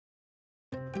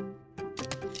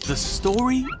The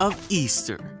story of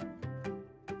Easter.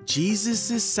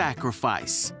 Jesus'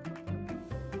 sacrifice.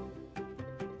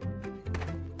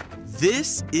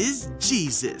 This is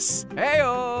Jesus,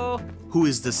 Hey-o! who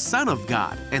is the Son of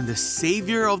God and the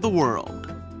Savior of the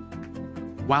world.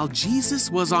 While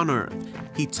Jesus was on earth,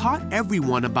 he taught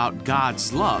everyone about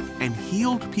God's love and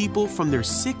healed people from their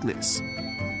sickness.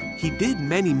 He did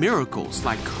many miracles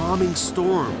like calming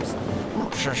storms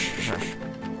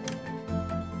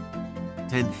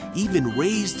and even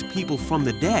raised people from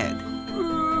the dead.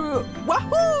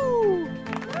 Wahoo!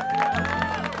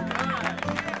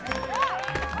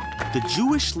 The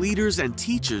Jewish leaders and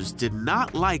teachers did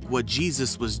not like what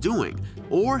Jesus was doing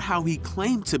or how he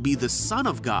claimed to be the Son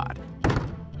of God.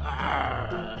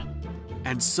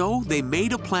 And so they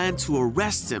made a plan to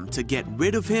arrest him to get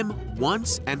rid of him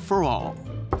once and for all.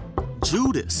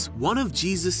 Judas, one of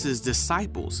Jesus'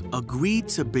 disciples, agreed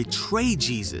to betray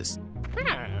Jesus.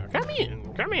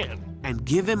 Come in. And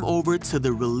give him over to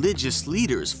the religious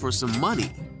leaders for some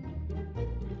money.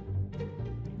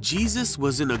 Jesus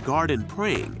was in a garden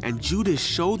praying, and Judas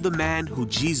showed the man who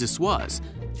Jesus was.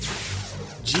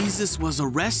 Jesus was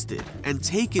arrested and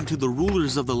taken to the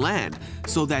rulers of the land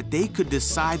so that they could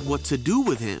decide what to do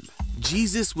with him.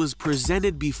 Jesus was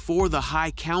presented before the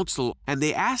high council, and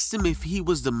they asked him if he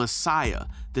was the Messiah,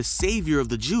 the Savior of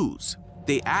the Jews.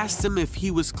 They asked him if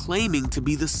he was claiming to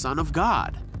be the Son of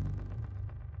God.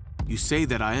 "You say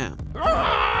that I am."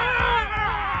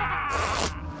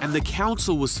 And the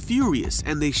council was furious,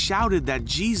 and they shouted that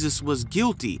Jesus was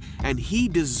guilty and he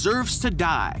deserves to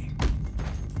die.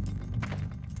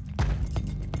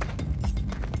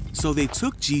 So they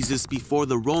took Jesus before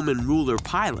the Roman ruler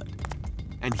Pilate,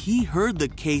 and he heard the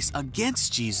case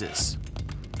against Jesus.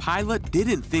 Pilate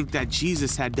didn't think that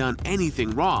Jesus had done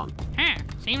anything wrong.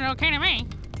 Seems okay to me.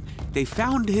 They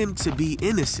found him to be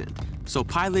innocent, so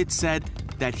Pilate said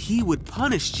that he would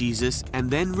punish Jesus and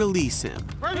then release him.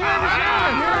 Oh,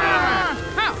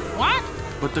 what?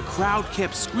 But the crowd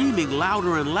kept screaming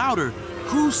louder and louder,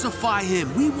 "Crucify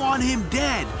him! We want him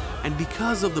dead!" And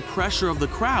because of the pressure of the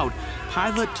crowd,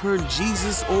 Pilate turned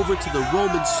Jesus over to the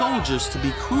Roman soldiers to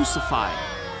be crucified.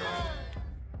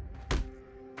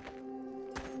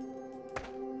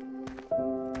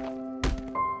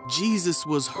 Jesus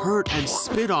was hurt and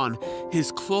spit on.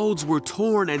 His clothes were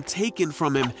torn and taken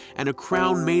from him, and a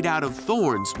crown made out of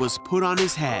thorns was put on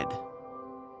his head.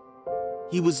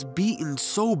 He was beaten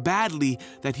so badly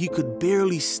that he could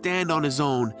barely stand on his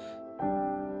own.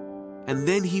 And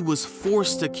then he was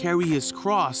forced to carry his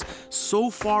cross so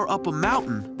far up a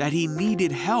mountain that he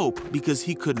needed help because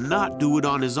he could not do it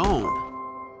on his own.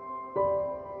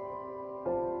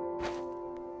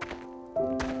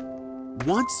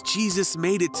 Once Jesus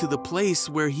made it to the place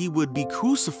where he would be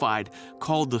crucified,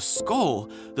 called the skull,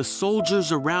 the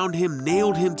soldiers around him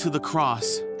nailed him to the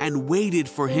cross and waited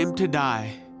for him to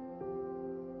die.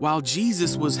 While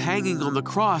Jesus was hanging on the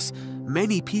cross,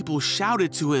 many people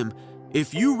shouted to him,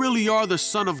 "If you really are the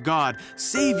Son of God,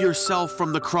 save yourself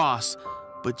from the cross."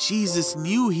 But Jesus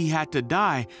knew he had to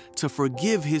die to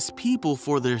forgive his people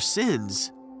for their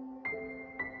sins.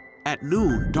 At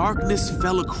noon, darkness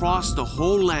fell across the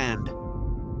whole land.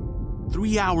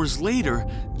 3 hours later,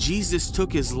 Jesus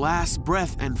took his last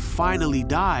breath and finally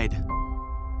died.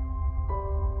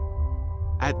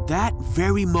 At that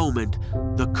very moment,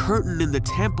 the curtain in the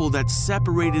temple that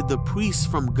separated the priests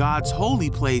from God's holy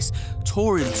place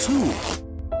tore in two.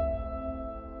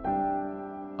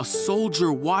 A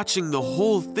soldier watching the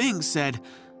whole thing said,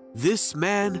 "This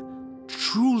man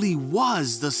truly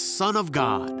was the Son of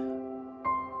God."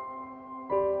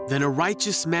 Then a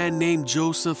righteous man named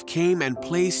Joseph came and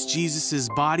placed Jesus'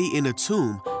 body in a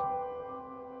tomb.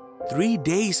 3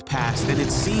 days passed, and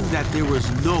it seemed that there was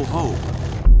no hope.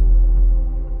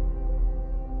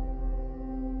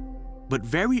 But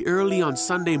very early on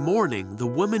Sunday morning, the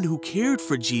woman who cared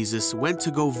for Jesus went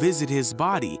to go visit his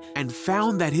body and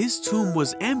found that his tomb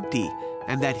was empty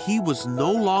and that he was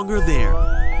no longer there.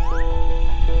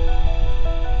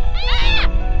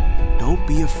 "Don't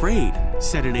be afraid,"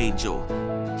 said an angel.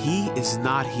 "He is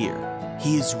not here.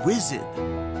 He is risen."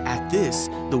 At this,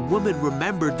 the woman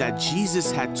remembered that Jesus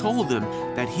had told them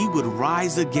that he would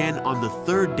rise again on the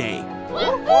third day.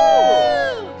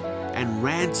 And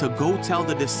ran to go tell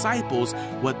the disciples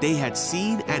what they had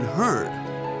seen and heard.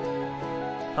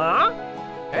 Huh?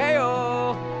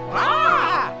 Hey-o!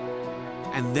 Ah!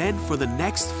 And then for the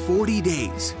next 40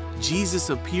 days, Jesus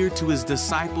appeared to his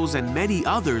disciples and many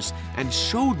others and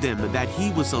showed them that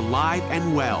he was alive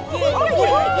and well.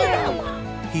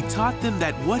 He taught them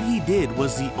that what he did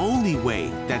was the only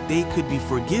way that they could be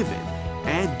forgiven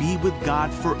and be with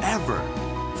God forever.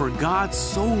 For God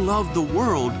so loved the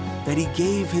world that he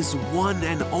gave his one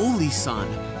and only Son,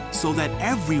 so that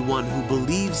everyone who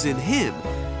believes in him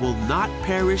will not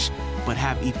perish but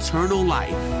have eternal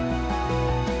life.